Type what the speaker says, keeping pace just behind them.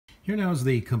Here now is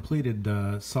the completed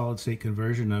solid state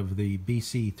conversion of the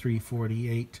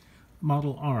BC-348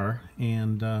 Model R,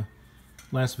 and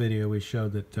last video we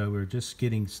showed that we were just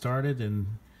getting started and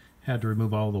had to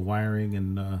remove all the wiring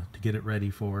and to get it ready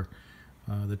for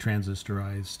the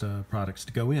transistorized products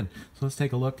to go in. So let's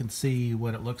take a look and see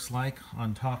what it looks like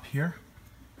on top here,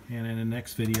 and in the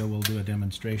next video we'll do a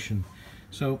demonstration.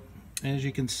 So as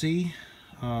you can see,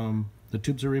 the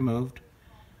tubes are removed,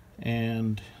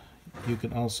 and you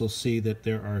can also see that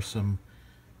there are some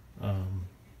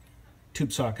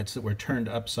tube sockets that were turned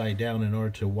upside down in order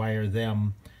to wire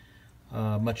them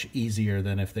much easier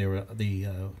than if they were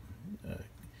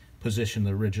positioned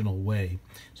the original way.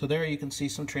 So there you can see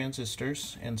some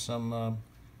transistors and some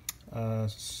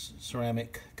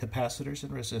ceramic capacitors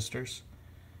and resistors,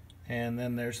 and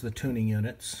then there's the tuning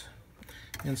units.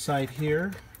 Inside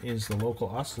here is the local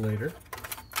oscillator,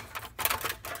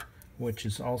 which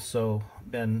has also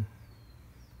been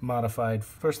modified.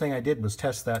 First thing I did was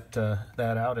test that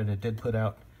out, and it did put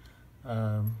out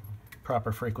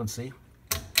proper frequency.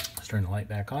 Let's turn the light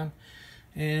back on,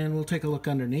 and we'll take a look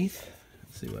underneath,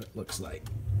 see what it looks like.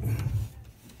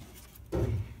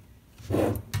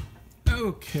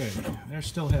 Okay, they're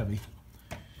still heavy.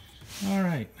 All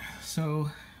right, so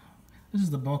this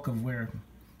is the bulk of where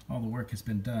all the work has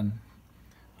been done,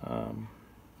 and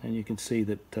you can see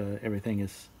that everything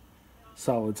is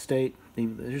solid state.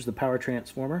 Here's the power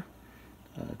transformer,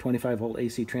 25 volt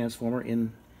AC transformer.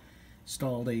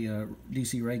 Installed a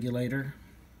DC regulator,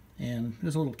 and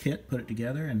there's a little kit, put it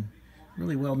together, and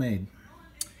really well made.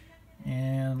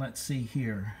 And let's see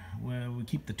here, well, we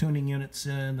keep the tuning units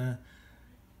in the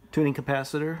tuning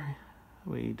capacitor.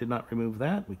 We did not remove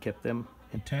that, we kept them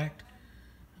intact.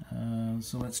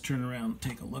 So let's turn around and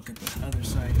take a look at the other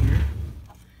side here.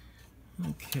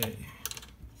 Okay,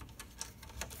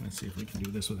 let's see if we can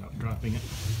do this without dropping it.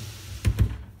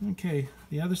 Okay,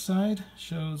 the other side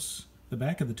shows the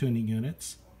back of the tuning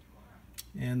units,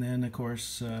 and then of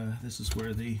course this is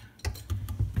where the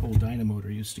old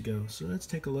dynamotor used to go. So let's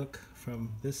take a look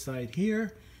from this side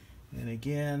here, and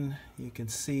again you can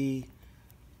see,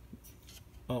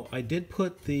 oh, I did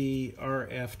put the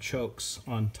RF chokes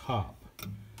on top.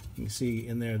 You can see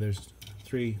in there there's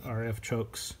 3 RF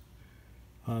chokes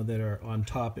that are on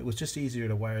top. It was just easier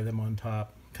to wire them on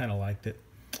top. Kind of liked it.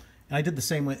 And I did the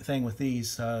same thing with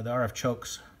these. The RF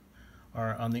chokes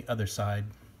are on the other side.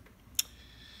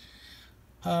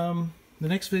 The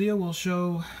next video will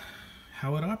show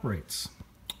how it operates.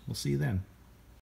 We'll see you then.